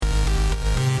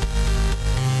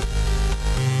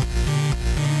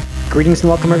Greetings and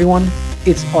welcome, everyone.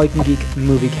 It's All You Can Geek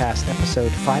Movie Cast, episode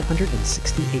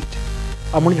 568.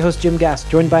 I'm one of your hosts, Jim Gass,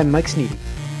 joined by Mike Sneedy.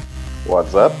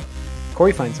 What's up?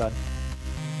 Corey Feinsod.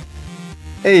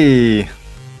 Hey.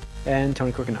 And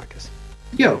Tony Korkanakis.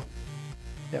 Yo,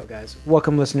 guys.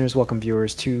 Welcome, listeners. Welcome,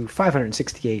 viewers, to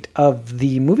 568 of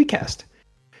the Movie Cast.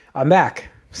 I'm back.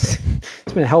 It's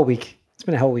been a hell week.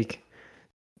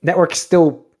 Network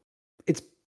still, it's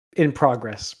in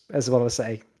progress, as well to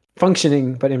say.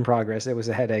 Functioning, but in progress. It was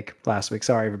a headache last week.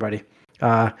 Sorry, everybody.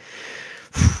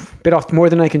 Bit off more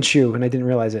than I can chew, and I didn't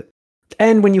realize it.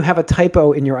 And when you have a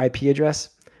typo in your IP address,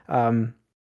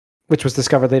 which was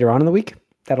discovered later on in the week,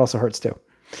 that also hurts too.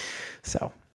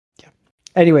 So, yeah.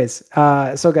 Anyways,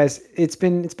 so guys, it's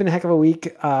been a heck of a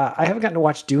week. I haven't gotten to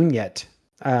watch Dune yet.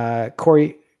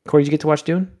 Corey, did you get to watch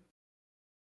Dune?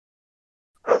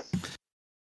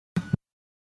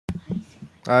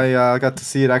 I got to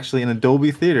see it actually in a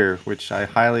Dolby theater, which I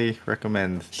highly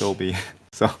recommend Dolby.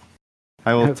 So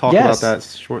I will talk about that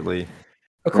shortly.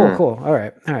 Oh, cool. All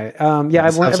right. Yeah,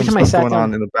 every time I sat going down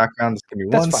on in the background. Just give me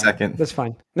one second. That's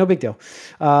fine. No big deal.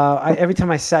 Every time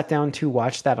I sat down to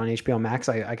watch that on HBO Max,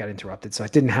 I got interrupted, so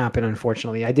it didn't happen,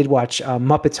 unfortunately. I did watch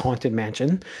Muppets Haunted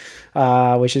Mansion,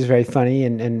 which is very funny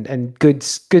and good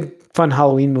fun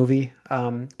Halloween movie.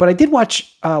 But I did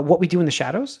watch What We Do in the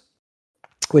Shadows,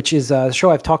 which is a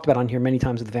show I've talked about on here many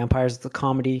times with the vampires. It's a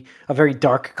comedy, a very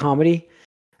dark comedy.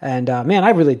 And man,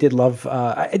 I really did love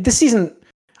this season.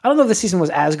 I don't know if the season was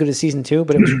as good as season 2,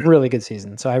 but it was a really good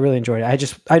season. So I really enjoyed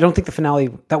it. I don't think the finale,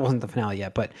 that wasn't the finale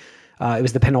yet, but it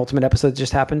was the penultimate episode that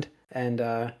just happened. And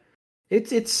it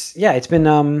was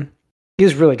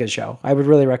a really good show. I would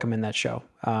really recommend that show.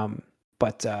 I'm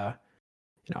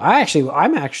actually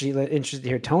interested to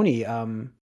hear Tony,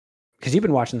 because you've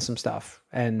been watching some stuff,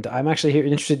 and I'm actually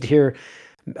interested to hear,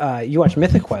 you watched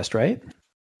Mythic Quest, right?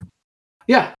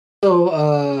 yeah.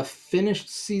 So finished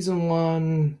season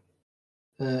 1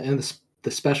 and the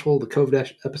special, the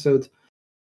COVID episodes.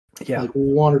 Yeah, like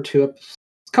 1 or 2, a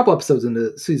couple episodes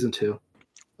into season 2.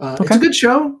 Okay. It's a good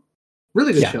show,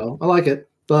 really good show. I like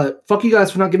it, but fuck you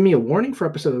guys for not giving me a warning for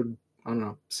episode, I don't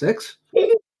know, 6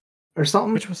 or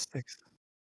something. Which was 6?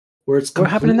 Where it's what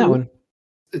happened in that one?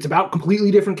 It's about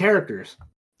completely different characters.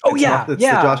 Oh, It's the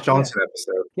Josh Johnson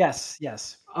episode. Yes.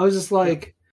 I was just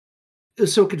like, I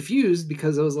was so confused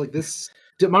because I was like, this.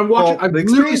 I'm watching. I The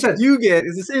literally experience said, you get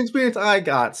is the same experience I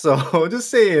got. So just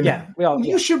saying. Yeah,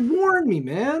 you should warn me,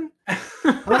 man.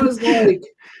 I was like,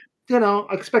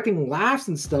 expecting laughs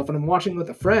and stuff, and I'm watching with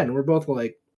a friend, and we're both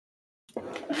like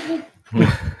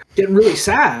getting really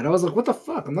sad. I was like, what the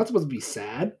fuck? I'm not supposed to be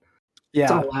sad. Yeah.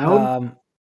 It's not loud.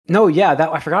 No, yeah,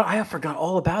 I forgot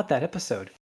all about that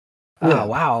episode. Yeah. Oh,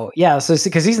 wow. Yeah, so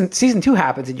because season 2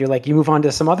 happens and you move on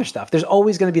to some other stuff. There's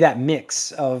always going to be that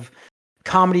mix of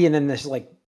comedy and then this like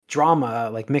drama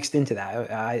like mixed into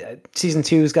that. Season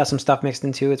 2's got some stuff mixed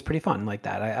into. It's pretty fun like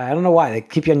that. I don't know why they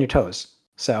keep you on your toes.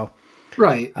 So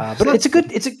Right. but it's a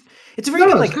very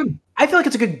good, like, good. I feel like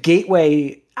it's a good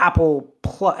gateway Apple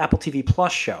TV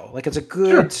Plus show. Like it's a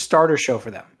good starter show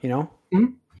for them, you know?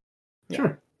 Mm-hmm. Yeah.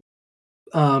 Sure.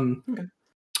 Okay.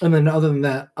 And then other than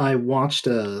that, I watched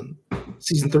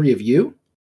season 3 of You.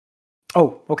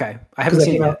 Oh, okay. I haven't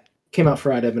seen it yet. Came out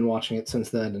Friday. I've been watching it since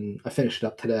then, and I finished it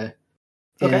up today.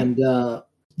 Okay. And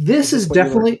this is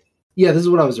definitely, this is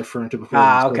what I was referring to before.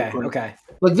 Okay.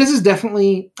 Like, this is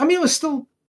definitely, I mean, it was still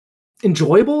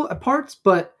enjoyable at parts,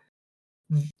 but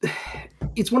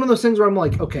it's one of those things where I'm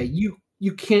like, okay, you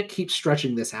can't keep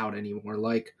stretching this out anymore.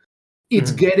 Like,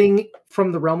 it's getting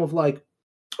from the realm of like,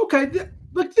 okay,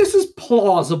 like this is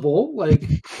plausible. Like,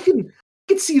 you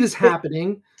can see this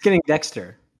happening. It's getting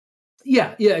Dexter.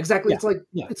 Yeah, exactly.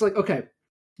 Yeah. It's like, okay,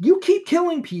 you keep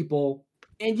killing people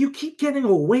and you keep getting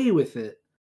away with it.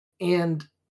 And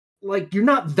like, you're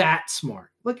not that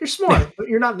smart. Like, you're smart, but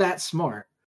you're not that smart.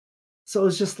 So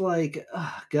it's just like,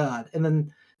 oh God. And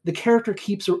then the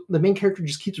main character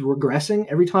just keeps regressing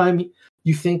every time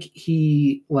you think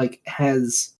he like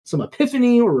has some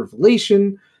epiphany or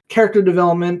revelation, character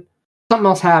development, something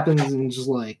else happens and just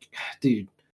like, dude,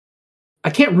 I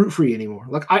can't root for you anymore.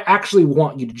 Like, I actually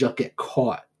want you to just get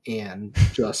caught and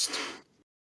just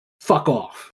fuck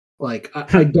off. Like,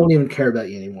 I don't even care about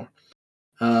you anymore.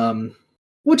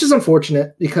 Which is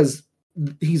unfortunate because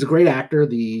he's a great actor.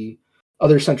 The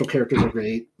other central characters are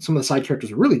great. Some of the side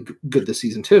characters are really good this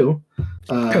season too.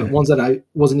 Ones that I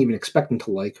wasn't even expecting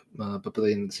to like, but by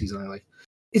the end of the season I like.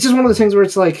 It's just one of those things where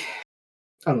it's like,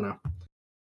 I don't know.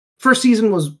 First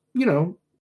season was,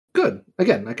 good.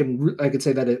 Again, I could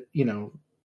say that it,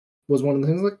 was one of the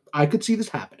things like I could see this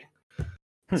happening.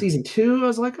 Season 2, I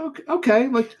was like, okay,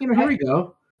 like, here we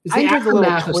go. It's I the enjoyed the little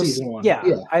aftermath of twist. season 1.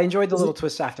 Yeah, I enjoyed the little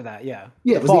twist after that. Yeah,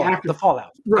 Yeah, the fallout. The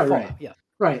fallout. Right. Yeah,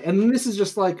 right. And this is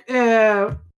just like,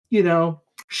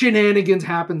 shenanigans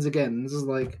happens again. This is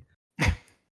like,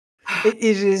 it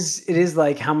is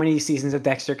like, how many seasons of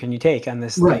Dexter can you take on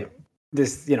this? right. Like,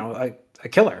 this, a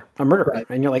killer, a murderer, Right.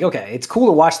 and you're like, okay, it's cool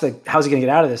to watch how's he gonna get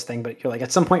out of this thing, but you're like,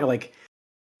 at some point, you're like,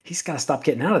 he's got to stop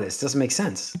getting out of this. It doesn't make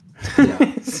sense. Yeah.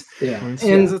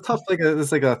 It's a tough,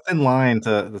 it's like a thin line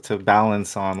to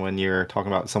balance on when you're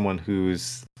talking about someone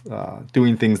who's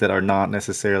doing things that are not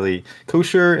necessarily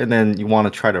kosher, and then you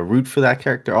want to try to root for that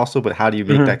character also. But how do you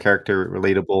make that character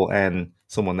relatable and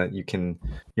someone that you can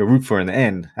root for in the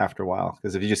end after a while?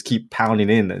 Because if you just keep pounding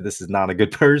in that this is not a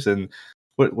good person,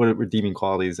 what redeeming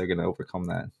qualities are going to overcome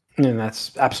that? And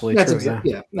that's absolutely true.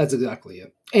 Yeah, that's exactly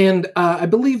it. And I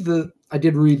believe I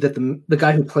did read that the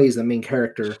guy who plays the main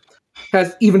character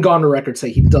has even gone to record say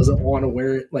he doesn't want to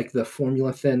wear it like the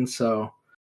formula thin. So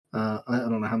I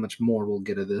don't know how much more we'll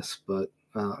get of this, but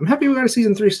I'm happy we got a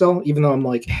season 3 still, even though I'm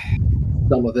like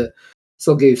done with it.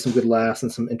 Still gave some good laughs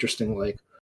and some interesting like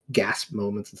gasp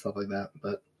moments and stuff like that.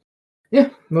 But yeah,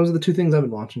 those are the 2 things I've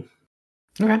been watching.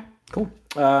 Okay, cool.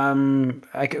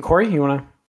 Corey, you want to?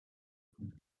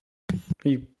 Are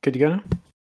you good to go now?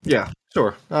 Yeah,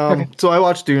 sure. So I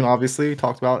watched Dune, obviously, we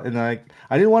talked about, and I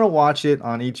didn't want to watch it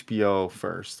on HBO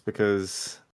first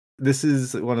because this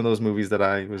is one of those movies that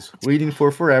I was waiting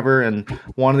for forever and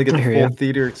wanted to get the full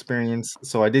theater experience.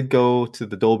 So I did go to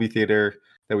the Dolby Theater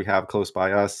that we have close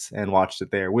by us and watched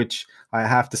it there, which I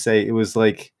have to say, it was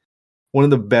like one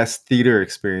of the best theater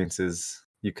experiences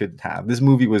you could have. This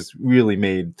movie was really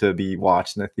made to be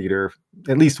watched in a theater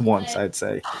at least once, I'd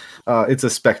say. It's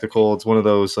a spectacle. It's one of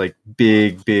those like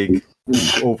big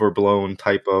overblown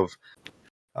type of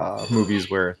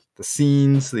movies where the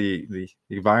scenes, the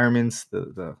environments,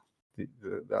 the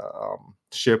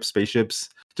spaceships,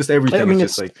 just everything is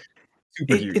just like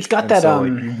super huge. It's got that. So,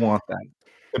 you want that.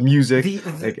 The music,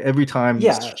 like every time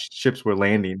ships were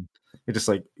landing, it's just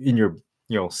like in your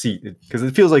seat, because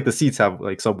it feels like the seats have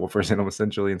like subwoofers in them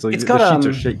essentially, and so the sheets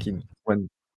are shaking when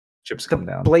ships come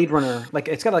down. Blade Runner, like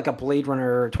it's got like a Blade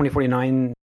Runner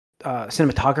 2049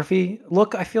 cinematography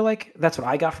look. I feel like that's what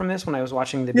I got from this when I was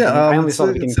watching the. Yeah, I only saw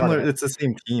the beginning part of it. It's the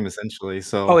same team essentially.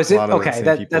 So is it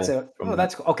okay? That's it. Oh,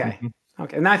 that's okay. Mm-hmm.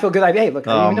 Okay, and now I feel good. Hey, look,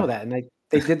 I didn't even know that, and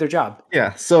they did their job.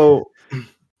 Yeah. So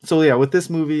yeah, with this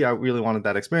movie, I really wanted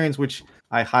that experience, which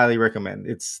I highly recommend.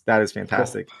 That is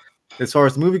fantastic. Cool. As far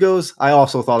as the movie goes, I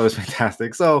also thought it was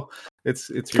fantastic. So it's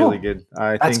really good.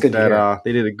 I think that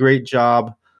they did a great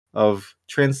job of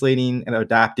translating and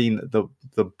adapting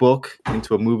the book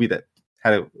into a movie that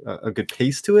had a good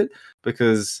pace to it,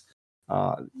 because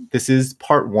this is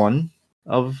part 1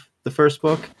 of the first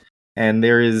book, and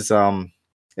there is and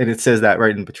it says that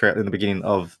right in the beginning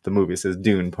of the movie. It says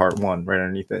Dune Part 1 right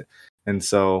underneath it. And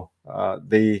so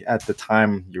they, at the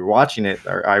time you're watching it,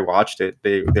 or I watched it,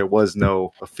 there was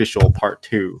no official part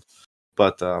 2,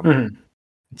 but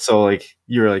so like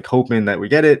you're like hoping that we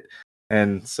get it,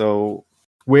 and so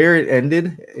where it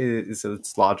ended is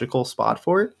its logical spot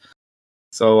for it.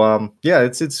 So yeah,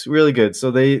 it's really good.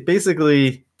 So they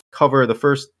basically cover the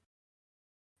first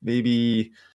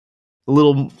maybe a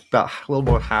little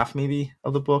more half maybe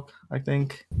of the book, I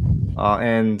think,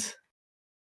 and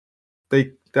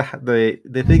the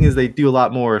thing is, they do a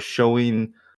lot more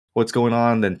showing what's going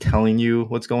on than telling you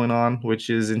what's going on, which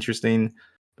is interesting,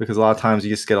 because a lot of times you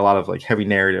just get a lot of like heavy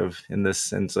narrative in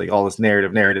this, and it's like all this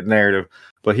narrative.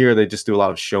 But here they just do a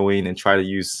lot of showing and try to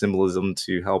use symbolism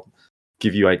to help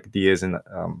give you ideas and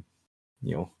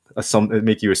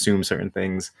make you assume certain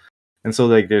things. And so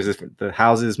like there's the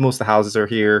houses. Most of the houses are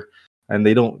here, and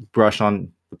they don't brush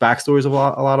on the backstories of a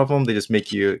lot of them. They just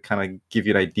make you kind of give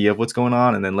you an idea of what's going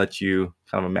on, and then let you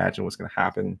kind of imagine what's going to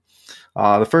happen.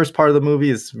 The first part of the movie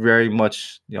is very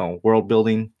much world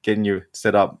building, getting you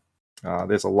set up.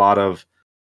 There's a lot of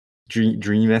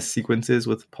dream-esque sequences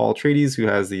with Paul Atreides, who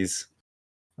has these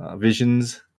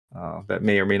visions that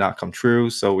may or may not come true.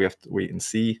 So we have to wait and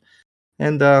see.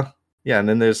 And and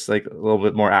then there's like a little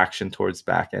bit more action towards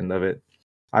the back end of it.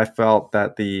 I felt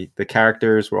that the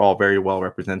characters were all very well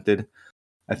represented.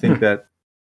 I think that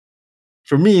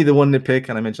for me, the one to pick,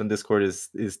 and I mentioned on Discord, is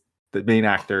the main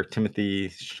actor, Timothy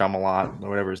Chalamet, or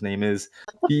whatever his name is.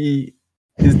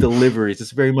 His delivery is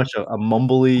just very much a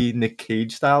mumbly Nick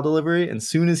Cage style delivery. And as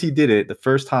soon as he did it the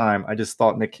first time, I just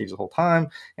thought Nick Cage the whole time,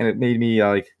 and it made me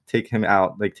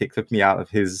took me out of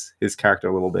his character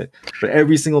a little bit. But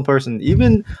every single person,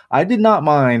 even I did not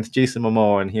mind Jason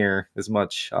Momoa in here as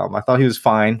much. I thought he was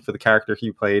fine for the character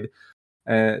he played.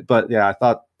 But yeah, I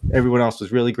thought everyone else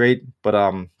was really great,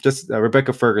 but just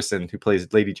Rebecca Ferguson, who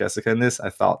plays Lady Jessica in this, I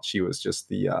thought she was just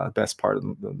the best part of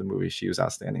the movie. She was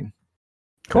outstanding.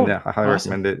 Cool. And yeah, I highly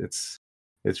Awesome. recommend it.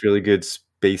 It's really good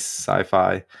space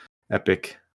sci-fi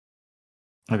epic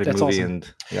That's movie, awesome.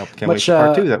 and yeah, can't wait Much, for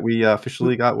part 2 that we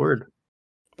officially got word.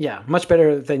 Yeah, much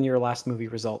better than your last movie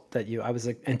result that I was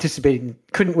anticipating.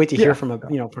 Couldn't wait to hear from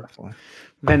Definitely.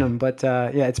 Venom, but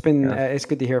yeah, it's been it's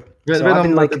good to hear. So Venom, I've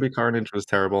been Let like, There Be Carnage was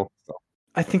terrible. So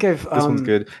I think I've this one's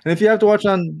good, and if you have to watch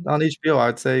on HBO, I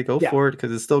would say go Yeah. for it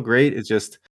because it's still great. It's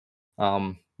just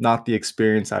not the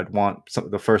experience I'd want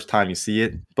the first time you see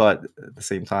it, but at the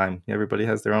same time, everybody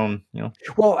has their own,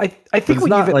 Well, I But think it's what you've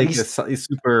not at like least a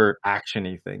super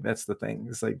actiony thing. That's the thing.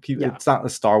 It's like Yeah. it's not a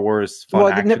Star Wars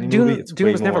fun actiony movie. It's Dune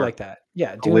way was never more like that.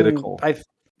 Yeah, Dune. political.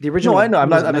 The original. No, I know. I'm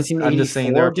was not. it I'm just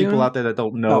saying there are 1984 people Dune? out there that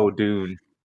don't know Oh, Dune.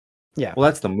 yeah. Well,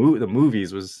 that's the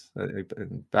movies was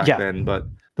back Yeah. then, but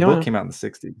the No, book no. came out in the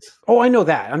 60s. Oh, I know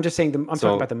that. I'm just saying. I'm talking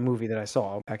So- about the movie that I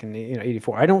saw back in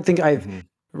 '84. I don't think I've Mhm.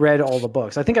 read all the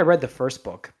books. I think I read the first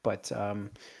book, but I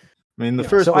mean, the Yeah,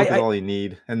 first so book I- is all you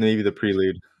need, and maybe the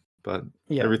prelude, but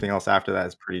yeah, everything else after that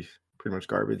is pretty much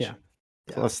garbage. Yeah.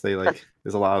 Yeah. Plus,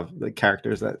 there's a lot of like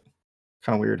characters that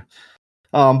kind of weird.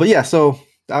 But yeah, so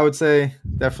I would say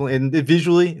definitely, and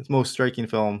visually, it's the most striking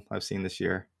film I've seen this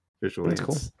year. Visually, That's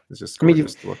cool. it's just I mean,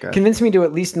 gorgeous to look at. convinced me to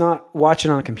at least not watch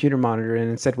it on a computer monitor and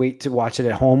instead wait to watch it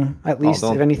at home. At least,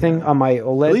 don't- if anything, on my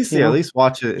OLED. At least, at least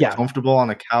watch it Yeah. comfortable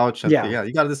on a couch. And Yeah.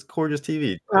 you got this gorgeous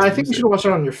TV. I think you should watch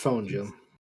it on your phone, Jim.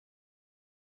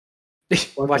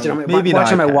 watch it on my Maybe an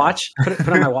watch on my iPad. watch. Put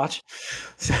on my watch.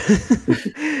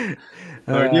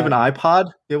 Or do you have an iPod?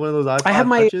 You have one of those iPod I have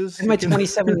my touches? I have my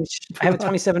 27 inch. I have a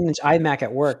 27-inch iMac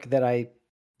at work that I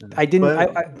didn't.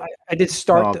 I did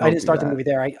start. No, I didn't don't start do the that. movie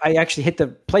there. I actually hit the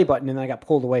play button and then I got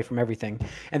pulled away from everything.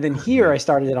 And then here I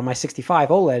started it on my 65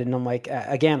 OLED and I'm like,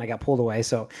 again, I got pulled away.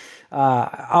 So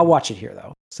I'll watch it here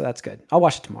though. So that's good. I'll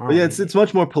watch it tomorrow. But yeah, maybe. it's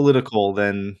much more political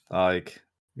than like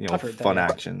I've heard that, fun yeah.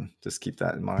 action. Just keep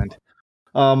that in mind.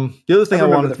 The other thing I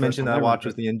remember wanted the to first mention one. that I I watched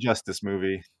remember was the Injustice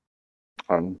movie.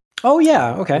 Oh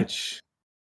yeah, okay. Which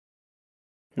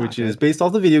Not is good. based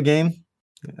off the video game.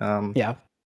 Yeah.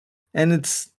 And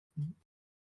it's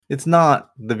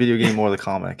not the video game or the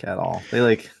comic at all. They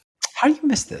How do you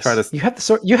miss this? Try to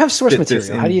You have source fit this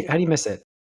material. How do in. you miss it?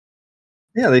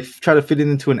 Yeah, they try to fit it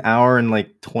into an hour and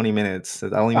like 20 minutes. I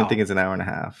don't even Oh. think it's an hour and a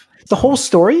half. The whole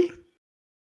story?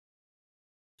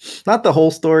 Not the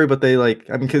whole story, but they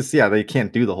because they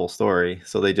can't do the whole story,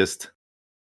 so they just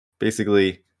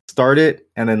basically start it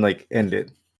and then end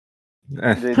it.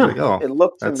 It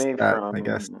looked to me I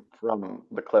guess. from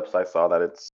the clips I saw that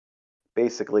it's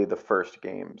basically the first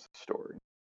game's story.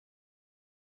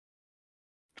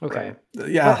 Okay.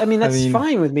 Yeah, Well, I mean that's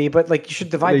fine with me, but you should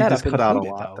divide they that just up and cut out a include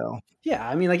it, lot, though. though. Yeah,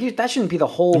 I mean that shouldn't be the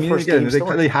whole I mean, first again, game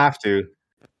story. they have to.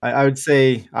 I would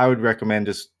say I would recommend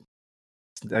just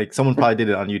someone probably did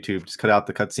it on YouTube. Just cut out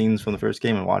the cutscenes from the first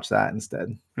game and watch that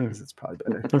instead, because it's probably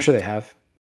better. I'm sure they have.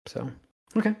 So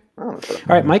okay. All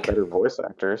right, Mike. Better voice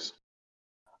actors.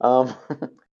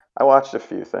 I watched a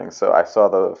few things. So I saw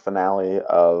the finale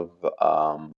of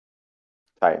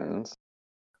Titans,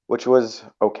 which was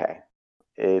okay.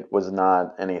 It was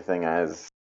not anything as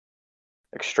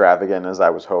extravagant as I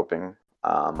was hoping.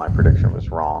 My prediction was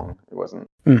wrong. It wasn't.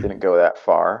 Didn't go that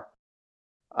far.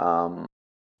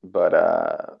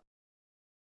 But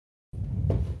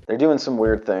they're doing some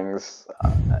weird things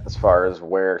as far as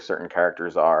where certain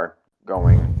characters are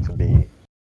going to be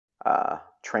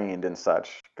trained and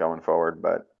such going forward.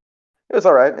 But it was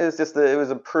all right. It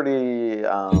was a pretty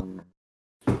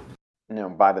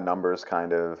by the numbers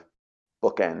kind of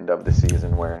bookend of the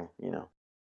season where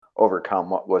overcome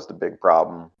what was the big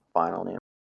problem finally.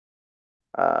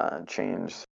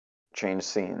 Change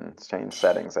scenes, change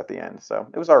settings at the end. So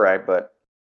it was all right, but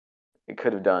it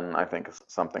could have done, I think,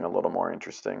 something a little more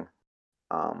interesting.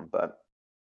 But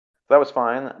that was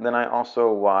fine. Then I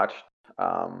also watched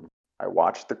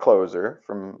The Closer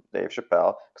from Dave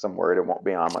Chappelle because I'm worried it won't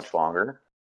be on much longer.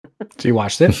 So you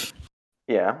watched it?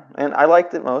 Yeah, and I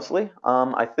liked it mostly.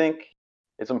 I think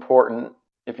it's important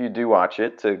if you do watch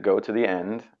it to go to the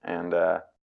end and the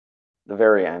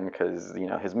very end, because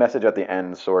his message at the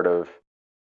end sort of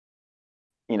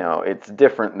it's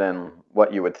different than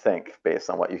what you would think based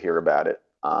on what you hear about it.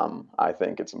 I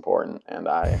think it's important, and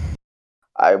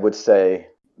I would say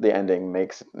the ending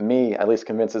makes me, at least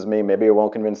convinces me, maybe it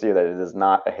won't convince you, that it is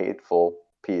not a hateful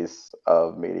piece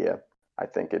of media. I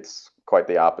think it's quite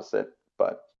the opposite,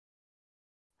 but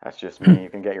that's just me. You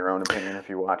can get your own opinion if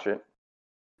you watch it.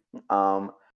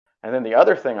 And then the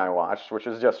other thing I watched, which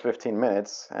was just 15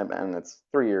 minutes, and it's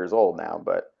 3 years old now,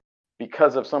 but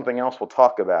because of something else we'll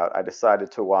talk about, I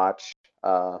decided to watch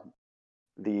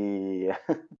the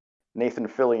Nathan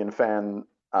Fillion fan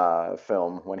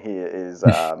film when he is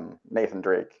Nathan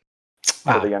Drake.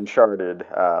 So the Uncharted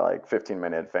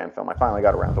 15-minute fan film. I finally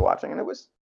got around to watching, and it was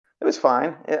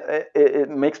fine. It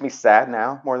makes me sad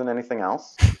now more than anything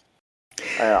else,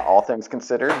 all things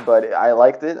considered. But I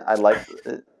liked it. I liked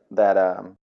that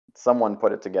someone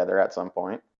put it together at some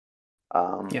point.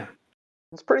 Yeah.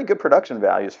 It's pretty good production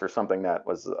values for something that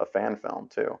was a fan film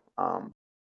too. That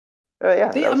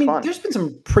was fun. There's been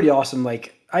some pretty awesome.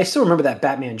 Like, I still remember that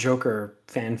Batman Joker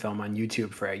fan film on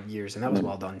YouTube for years, and that was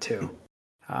well done too.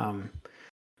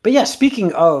 But yeah,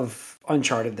 speaking of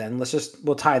Uncharted, then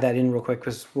we'll tie that in real quick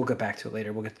because we'll get back to it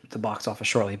later. We'll get to the box office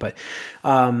shortly, but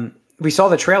we saw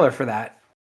the trailer for that,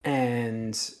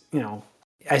 and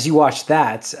as you watched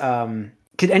that,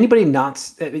 could anybody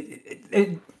not?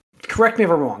 Correct me if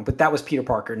I'm wrong, but that was Peter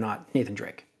Parker, not Nathan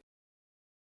Drake.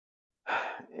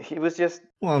 He was just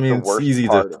it's easy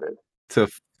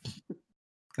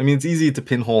it's easy to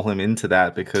pinhole him into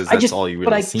that because that's all you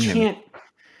really see him.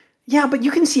 Yeah, but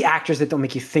you can see actors that don't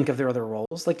make you think of their other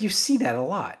roles. Like, you see that a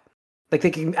lot. Like,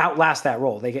 they can outlast that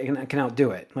role. They can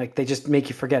outdo it. Like, they just make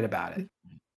you forget about it.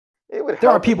 There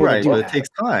are people that do that. It takes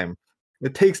time.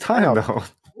 It takes time, though.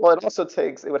 Well, it also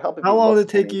takes. It would help. How long would it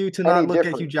take you to not look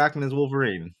at Hugh Jackman as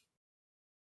Wolverine?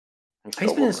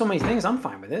 He's been in so many things. I'm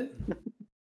fine with it.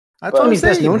 That's what I'm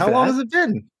saying. How long has it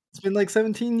been? It's been like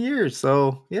 17 years.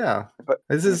 So yeah,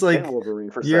 this is like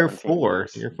year 4,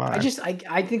 year 5.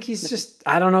 I think he's just.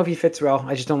 I don't know if he fits well.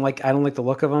 I don't like the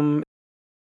look of him.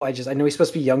 I know he's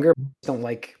supposed to be younger. But I don't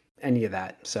like any of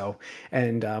that. So,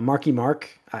 and Marky Mark,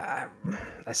 I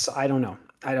don't know.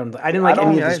 I didn't like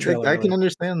any of this trailer. I can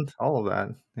understand all of that.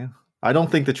 Yeah. I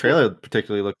don't think the trailer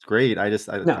particularly looked great. I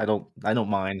don't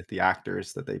mind the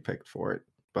actors that they picked for it,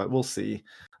 but we'll see.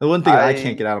 The one thing I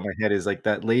can't get out of my head is like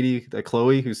that lady, that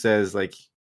Chloe, who says like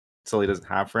Sully doesn't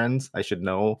have friends. I should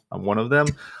know I'm one of them.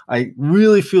 I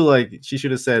really feel like she should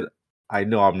have said, I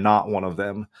know I'm not one of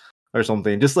them or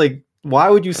something. Just like, why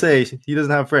would you say he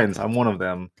doesn't have friends? I'm one of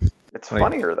them. It's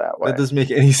funnier that way. That doesn't make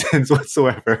any sense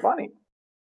whatsoever. It's funny.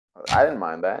 I didn't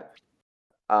mind that.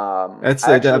 I'm just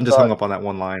hung up on that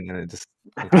one line, and it just.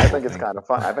 I think it's kind of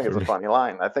fun. I think it's a funny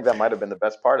line. I think that might have been the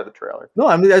best part of the trailer. No,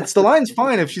 I mean the line's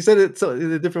fine if she said it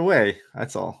in a different way.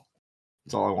 That's all.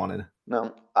 That's all I wanted.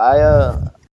 No,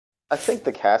 I think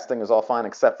the casting is all fine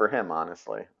except for him.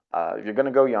 Honestly, if you're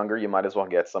gonna go younger, you might as well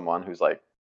get someone who's like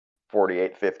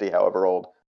 48, 50, however old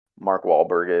Mark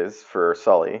Wahlberg is for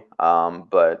Sully. And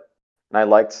I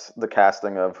liked the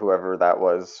casting of whoever that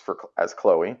was as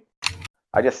Chloe.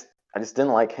 I just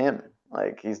didn't like him.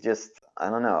 Like, he's just, I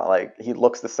don't know, like, he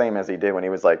looks the same as he did when he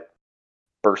was like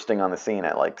bursting on the scene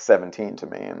at like 17 to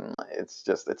me, and it's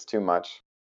too much.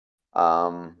 I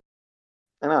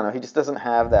don't know, he just doesn't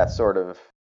have that sort of,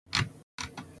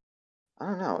 I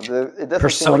don't know, it doesn't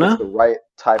persona? seem like it's the right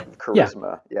type of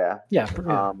charisma. Yeah.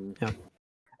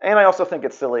 And I also think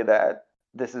it's silly that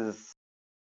this is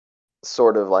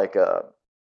sort of like a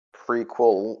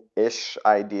prequel-ish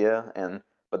idea,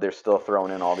 but they're still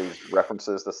throwing in all these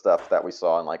references to stuff that we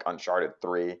saw in like Uncharted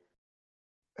 3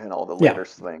 and all the later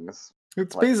things.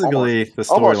 It's like basically the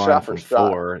storyline from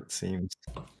 4, it seems.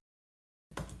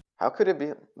 How could it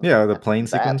be? Yeah, the plane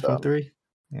sequence from 3.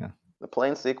 Yeah. The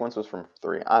plane sequence was from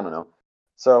 3. I don't know.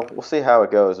 So we'll see how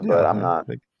it goes, but I'm not.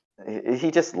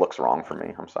 He just looks wrong for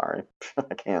me. I'm sorry.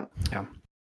 I can't. Yeah.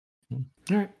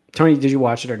 All right. Tony, did you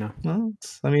watch it or no? Well,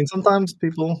 I mean, sometimes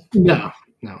people no,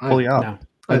 pull you out. No.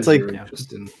 It's like just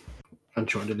didn't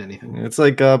Uncharted anything. It's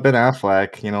like Ben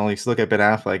Affleck. You look at Ben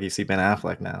Affleck, you see Ben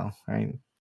Affleck now, right?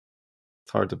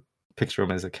 It's hard to picture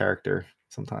him as a character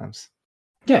sometimes.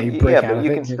 Yeah, you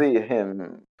can see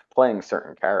him playing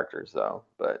certain characters though.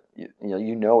 But you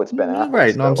know it's Ben Affleck.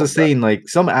 Right. No, I'm just saying, like,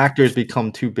 some actors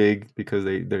become too big because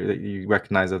you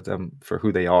recognize them for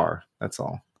who they are. That's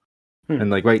all. And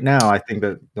like right now, I think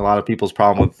that a lot of people's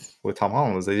problem with Tom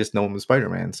Holland is they just know him as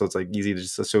Spider-Man, so it's like easy to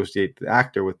just associate the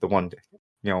actor with the one,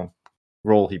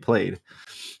 role he played.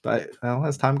 But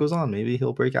as time goes on, maybe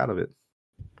he'll break out of it.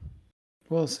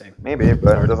 We'll see. Maybe,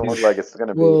 but it doesn't look like it's going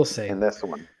to be in this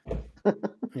one.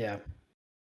 Yeah.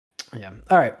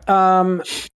 All right.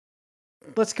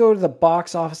 Let's go to the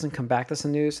box office and come back to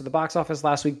some news. So the box office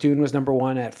last week, Dune was number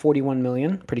 1 at 41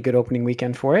 million. Pretty good opening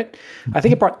weekend for it. I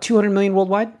think it brought 200 million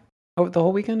worldwide over the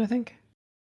whole weekend, I think.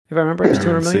 If I remember, it was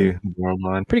 200 million.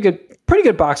 Worldwide. Pretty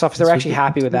good box office. They're actually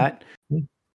happy with that.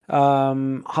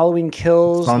 Halloween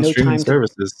Kills. It's on streaming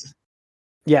services.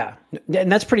 Yeah.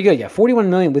 And that's pretty good. Yeah. 41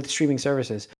 million with streaming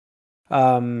services.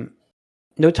 No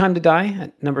Time to Die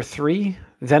at number 3.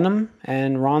 Venom,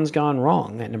 and Ron's Gone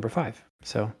Wrong at number 5.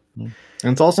 So, and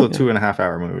it's also a Yeah. 2.5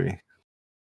 hour movie.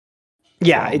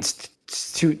 yeah, So- it's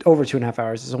over 2.5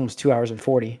 hours. It's almost 2 hours and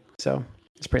 40. So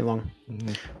it's pretty long.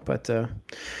 Mhm. But all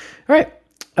right,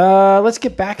 let's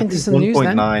get back into some news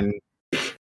then. 1.9.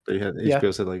 They had Yeah.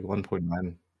 HBO said like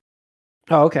 1.9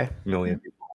 Oh, okay, million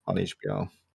people on HBO,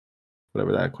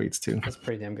 whatever that equates to. that's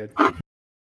pretty damn good.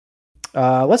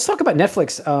 Let's talk about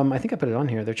Netflix. I think I put it on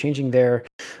here. They're changing their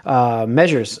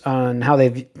measures on how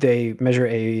they measure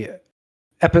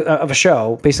of a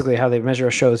show, basically how they measure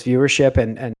a show's viewership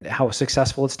and how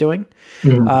successful it's doing.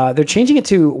 They're changing it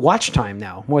to watch time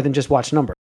now, more than just watch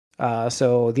number.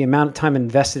 So the amount of time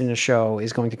invested in a show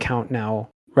is going to count now,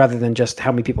 rather than just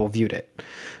how many people viewed it.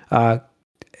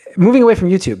 Moving away from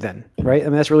YouTube, then, right? I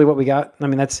mean, that's really what we got. I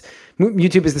mean,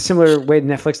 YouTube is the similar way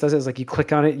Netflix does it. It's like you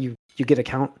click on it, you get a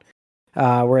count.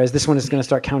 Whereas this one is going to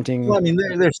start counting. Well, I mean,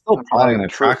 they're still probably going to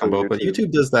True track for them both, but YouTube.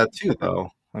 YouTube does that too, though.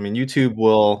 I mean, YouTube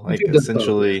will like YouTube does both,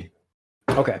 essentially.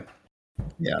 Okay.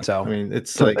 Yeah. So I mean,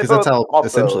 it's So like they because that's how both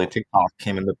essentially also- TikTok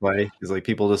came into play. Is like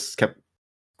people just kept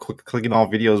clicking off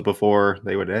videos before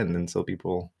they would end, and so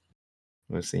people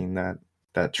were seeing that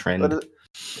trend. But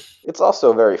it's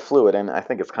also very fluid, and I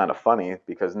think it's kind of funny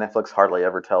because Netflix hardly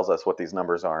ever tells us what these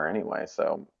numbers are anyway,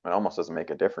 so it almost doesn't make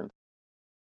a difference.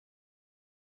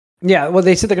 yeah, well,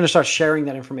 they said they're going to start sharing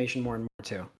that information more and more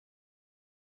too.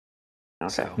 Okay.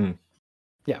 So,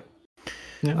 yeah.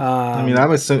 I mean,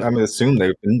 I'm assume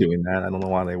they've been doing that. I don't know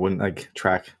why they wouldn't like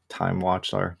track time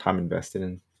watched or time invested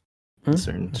in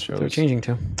certain that's what they're shows. changing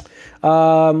to.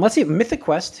 Let's see. Mythic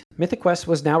Quest. Mythic Quest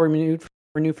was now renewed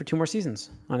for 2 more seasons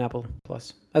on Apple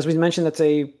Plus. As we mentioned, that's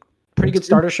a pretty good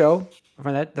starter show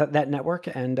for that network,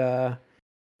 and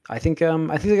I think they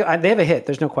have a hit.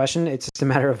 There's no question. It's just a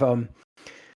matter of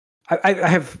I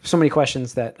have so many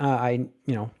questions that I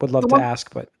would love to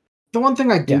ask, but The one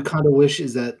thing I do Yeah. kind of wish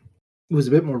is that it was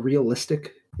a bit more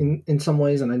realistic in some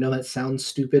ways, and I know that sounds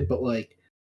stupid, but like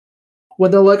when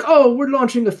they're like, "Oh, we're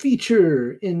launching a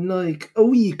feature in like a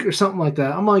week or something like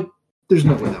that," I'm like, "There's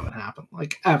no way that would happen.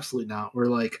 Like, absolutely not." Where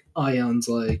like Ion's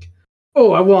like,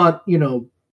 "Oh, I want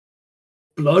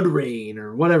Blood Rain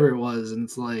or whatever it was," and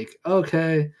it's like,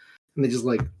 okay, and they just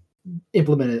like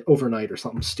implement it overnight or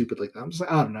something stupid like that. I'm just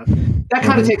like, I don't know. That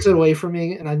kind of takes it away from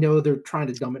me, and I know they're trying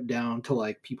to dumb it down to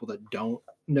like people that don't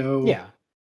know, yeah,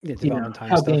 you know, development time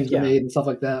how stuff. games Yeah. are made and stuff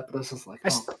like that. But it's just like, I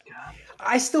oh s- my god.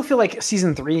 I still feel like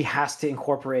season 3 has to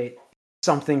incorporate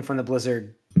something from the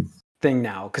Blizzard thing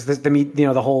now, because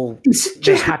the whole Is it they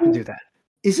just have to me? do that.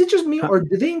 Is it just me, Huh. or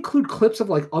do they include clips of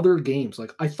like other games?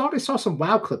 Like I thought I saw some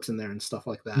WoW clips in there and stuff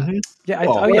like that. Mhm. Yeah,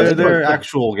 Well, yeah, there they are would, yeah.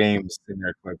 actual games in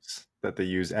their clips that they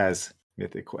use as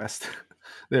Mythic Quest.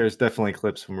 There's definitely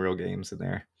clips from real games in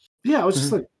there. Yeah, I was just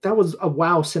Mhm. like, that was a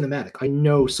WoW cinematic. I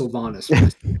know Sylvanas. from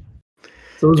this game.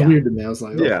 So it was Yeah. weird to me. I was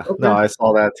like, oh, Yeah, okay. no, I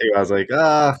saw that too. I was like,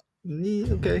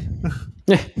 okay.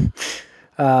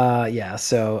 Yeah.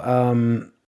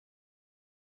 So,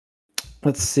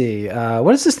 let's see.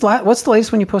 What is this? What's the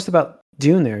latest one you posted about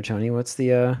Dune there, Tony? What's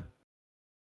the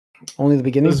only the It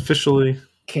beginning? was officially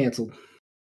Canceled.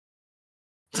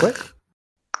 What?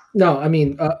 No, I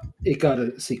mean, it got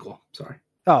a sequel. Sorry.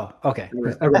 Oh, okay. I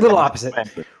read A little that. opposite.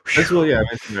 That's what, yeah, I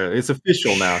mentioned earlier. It's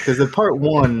official now because the part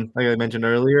 1, like I mentioned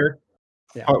earlier,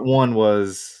 Yeah. part 1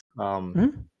 was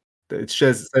Mhm. it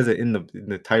says it in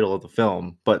the title of the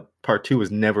film, but part 2 was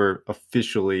never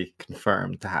officially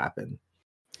confirmed to happen.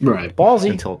 Right. Ballsy.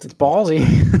 Until It's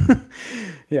ballsy.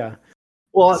 Yeah.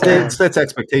 Well, So- it sets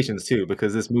expectations too,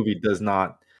 because this movie does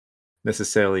not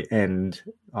necessarily end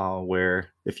where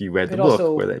if you read the It book,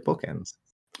 also- where that book ends.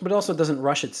 But it also doesn't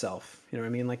rush itself. You know what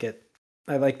I mean? Like it.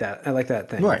 I like that. I like that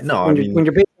thing. Right, no, when I you're, mean, when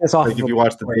you're basing this off Like of if a you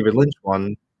watch the book, David Lynch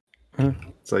one,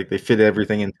 Mhm. it's like they fit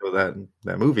everything into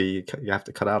that movie. You have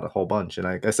to cut out a whole bunch. And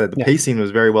like I said, the Yeah. pacing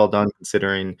was very well done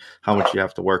considering how much you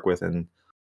have to work with and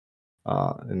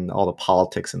all the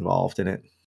politics involved in it.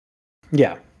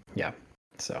 Yeah.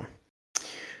 So,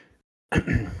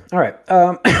 all right.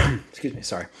 Excuse me.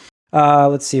 Sorry.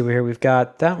 Let's see. We've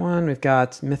got that one. We've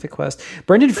got Mythic Quest.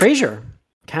 Brendan Fraser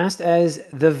cast as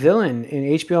the villain in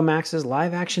HBO Max's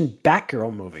live-action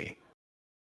Batgirl movie.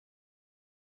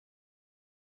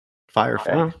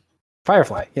 Firefly.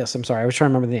 Firefly. Yes, I'm sorry. I was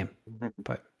trying to remember the name.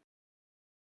 But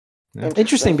Yeah.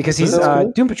 interesting because he's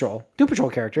So- Doom Patrol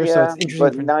character. So Yeah, it's interesting.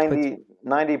 but for-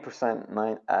 90%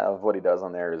 of what he does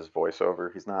on there is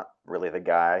voiceover. He's not really the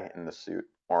guy in the suit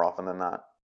more often than not.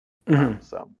 Mhm.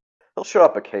 So he'll show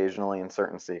up occasionally in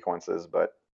certain sequences,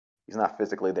 but he's not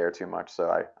physically there too much. So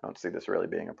I don't see this really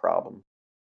being a problem.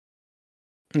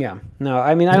 Yeah. No,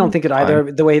 I mean I don't think it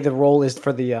either. The way the role is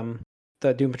for the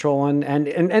the Doom Patrol one,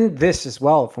 and this as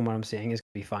well, from what I'm seeing, is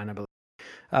gonna be fine, I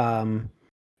believe.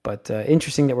 But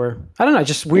interesting that I don't know,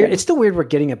 just weird. Yeah. It's still weird we're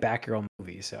getting a Batgirl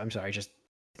movie. So I'm sorry, it's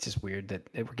just weird that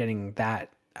we're getting that.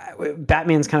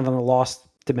 Batman's kind of on the lost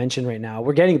dimension right now.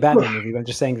 We're getting a Batman movie, but I'm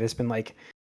just saying that it's been like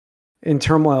in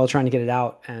turmoil trying to get it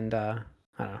out, and I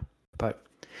don't know, but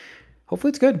hopefully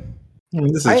it's good.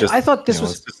 This is I thought this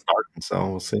was it's just starting, so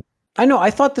we'll see. I know.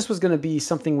 I thought this was going to be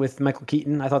something with Michael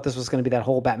Keaton. I thought this was going to be that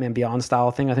whole Batman Beyond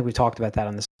style thing. I think we talked about that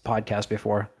on this podcast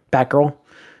before. Batgirl,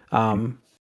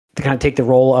 to kind of take the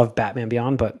role of Batman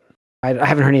Beyond, but I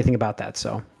haven't heard anything about that,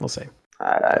 so we'll see.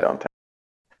 I don't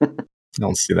think. I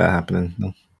don't see that happening.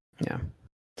 No. Yeah.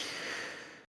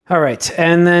 All right,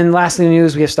 and then lastly in the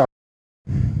news, we have Star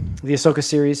Wars. The Ahsoka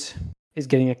series is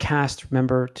getting a cast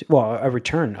member, a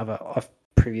return of a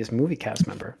previous movie cast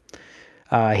member.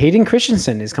 Hayden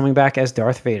Christensen is coming back as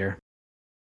Darth Vader.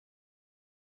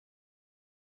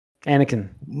 Anakin,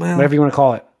 whatever you want to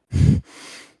call it.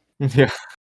 Yeah.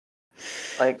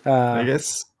 Like, I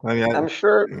guess. I'm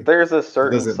sure there's a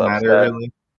certain does it subset. matter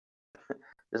really?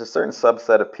 There's a certain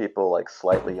subset of people like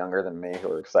slightly younger than me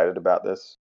who are excited about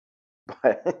this,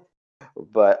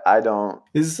 but I don't.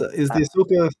 Is the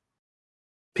Ahsoka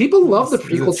People love the is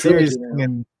prequel it series trilogy.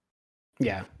 thing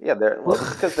Yeah. Yeah, they're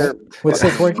because they're What's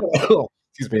that for?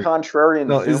 excuse me. contrarian.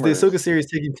 No, is the Zoomers. Ahsoka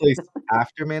series taking place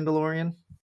after Mandalorian?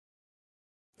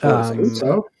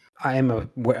 So I am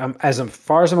as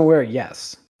far as I'm aware,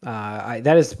 yes.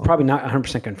 That is probably not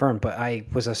 100% confirmed, but I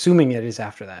was assuming it is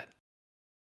after that.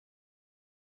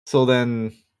 So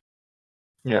then,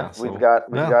 yeah, we've got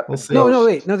we'll see. No,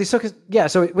 wait, no, the Ahsoka. Yeah,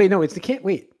 so wait, no, it can't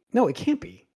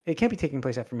be. It can't be taking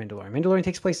place after Mandalorian. Mandalorian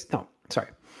takes place. No, sorry,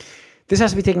 this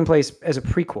has to be taking place as a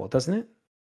prequel, doesn't it?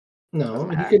 no,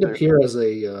 he have could to. appear as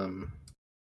a.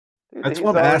 Dude, That's he's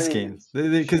what I'm already- asking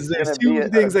because he's there's gonna two be a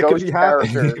things that could ghost be character.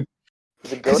 happening.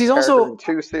 He's a 'Cause ghost he's character also- in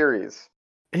 2 series.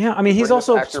 Yeah, I mean, he's Bring this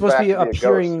also actor supposed to be back a ghost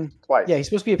appearing. twice. Yeah, he's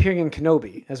supposed to be appearing in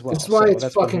Kenobi as well. That's why so it's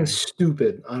that's what I'm fucking hearing.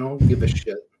 stupid. I don't give a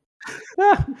shit.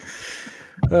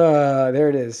 There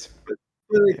it is.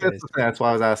 That's why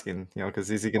I was asking. Because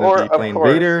is he going Or, to be of playing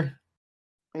course, Vader?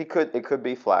 It could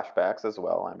be flashbacks as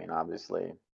well. I mean,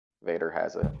 obviously, Vader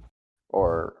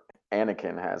or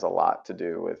Anakin has a lot to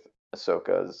do with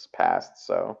Ahsoka's past,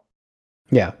 so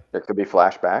Yeah. there could be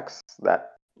flashbacks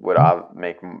that would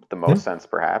make the most sense,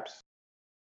 perhaps.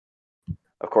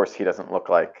 Of course, he doesn't look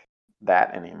like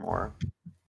that anymore.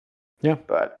 Yeah.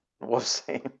 But we'll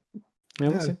see. Yeah,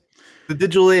 we'll see. The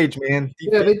digital age, man. Deep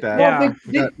Yeah, fake that. Yeah.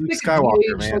 We got Luke could Skywalker,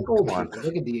 DH man. like old Come on. people.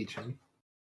 They could DH him.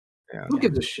 Yeah. Who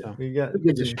gives a shit? We got, Who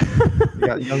gives a shit? we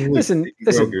got young Luke. Listen,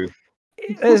 Grogu.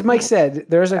 as Mike said,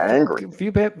 there's a Angry.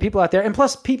 few people out there, and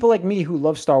plus people like me who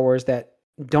love Star Wars that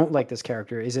don't like this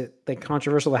character. Is it like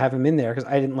controversial to have him in there? Because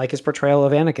I didn't like his portrayal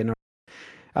of Anakin.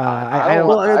 I don't.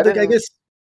 Well, I didn't- guess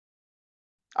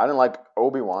I didn't like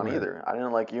Obi-Wan Right. either. I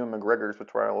didn't like Ewan McGregor's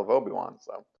portrayal of Obi-Wan,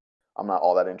 so I'm not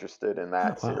all that interested in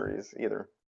that Oh, wow. series either.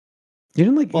 You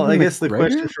didn't like. Well, Ewan I guess the McGregor?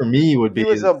 question for me would be He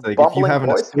was is, a like, if you bumbling have an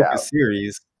Boy Ahsoka Scout.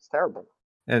 series, It's terrible.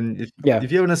 and if Yeah. you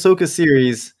have an Ahsoka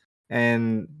series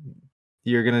and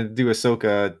you're gonna do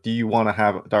Ahsoka, do you want to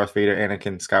have Darth Vader,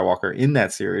 Anakin Skywalker in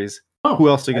that series? Oh, Who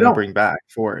else are you I gonna don't. bring back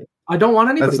for it? I don't want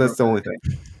anybody. That's the only thing.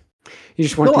 You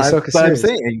just want the Ahsoka but I'm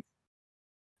series. saying,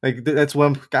 like that's what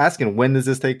I'm asking. When does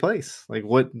this take place? Like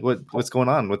what's going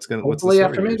on? What's the Hopefully story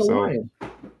after here? So, Mandalorian.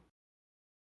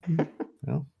 I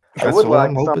that's would what like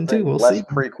I'm hoping something to. We'll less see.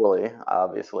 prequely,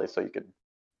 obviously, so you could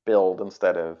build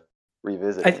instead of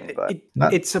revisiting.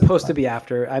 But It's supposed to be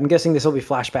after. I'm guessing this will be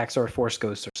flashbacks or Force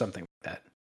Ghosts or something like that.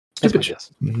 That's my Stupid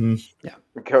guess.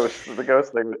 Mhm. the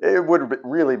ghost thing, it would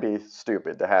really be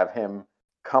stupid to have him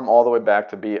come all the way back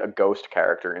to be a ghost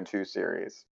character in 2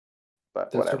 series.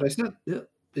 But That's whatever. what I said.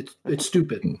 Yeah, it's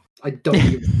stupid. I don't.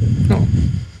 give a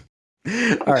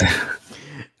shit. All right.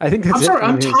 I think that's I'm it sorry. for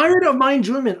I'm the news. tired of my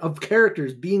enjoyment of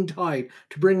characters being tied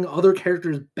to bring other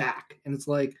characters back, and it's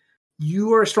like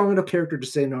you are a strong enough character to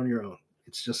stand on your own.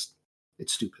 It's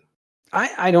stupid.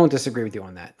 I don't disagree with you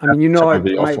on that. I mean, you know, Turn the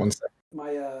video off one second.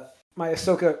 my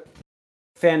Ahsoka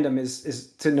fandom is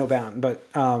to no bound, but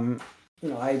you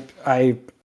know,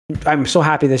 I'm so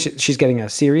happy that she's getting a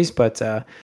series, but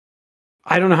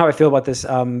I don't know how I feel about this.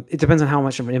 It depends on how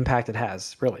much of an impact it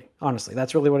has. Really, honestly,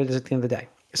 that's really what it is at the end of the day.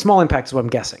 A small impact is what I'm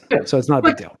guessing, Yeah. so it's not a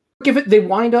big deal. If they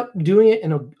wind up doing it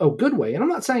in a good way, and I'm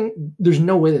not saying there's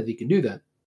no way that they can do that,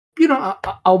 you know,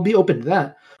 I'll be open to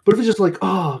that. But if it's just like,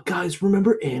 oh, guys,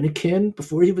 remember Anakin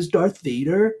before he was Darth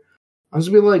Vader? I was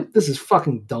gonna be like, this is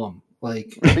fucking dumb.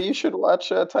 Like, But you should watch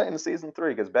Titan season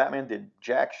 3 because Batman did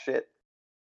jack shit.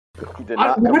 He did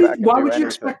not come back and why do would you anything.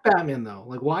 expect Batman though?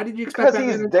 Like, why did you expect Because Batman?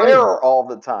 he's to fight? there all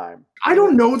the time. I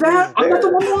don't know that. He's I'm not the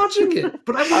there. one watching it,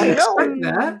 but I I wouldn't know.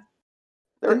 expect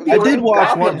that. He I was did in watch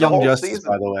Batman the Young whole Justice, season.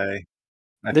 by the way.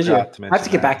 I Did you? forgot to I have to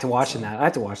mention get back that, to watching so. that. I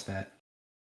have to watch that.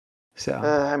 So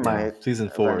I might. Season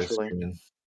 4 is eventually. streaming.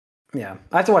 yeah,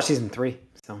 I have to watch season 3.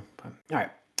 So all right,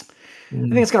 I Mm.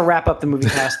 think it's gonna wrap up the movie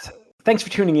cast. Thanks for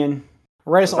tuning in.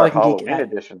 Write us It's all our you can geek Halloween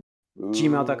at edition.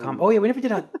 gmail.com. Ooh. Oh yeah, we never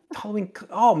did a Halloween.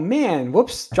 Oh man,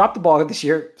 whoops, dropped the ball this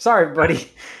year. Sorry,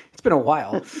 everybody. It's been a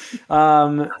while.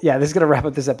 Yeah, this is gonna wrap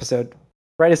up this episode.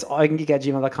 Write us all you can geek at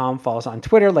gmail.com. Follow us on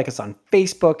Twitter, like us on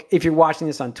Facebook. If you're watching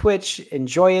this on Twitch,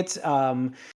 enjoy it.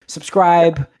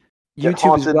 Subscribe. Get YouTube as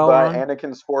haunted well. by on.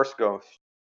 Anakin's Force Ghost.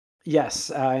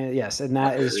 Yes, yes, and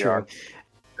that There is we true. are.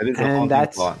 That is a And haunting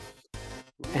that's- thought.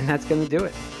 And that's gonna do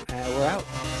it. We're out.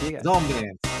 See you guys. Zombie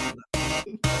ants.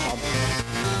 Bye.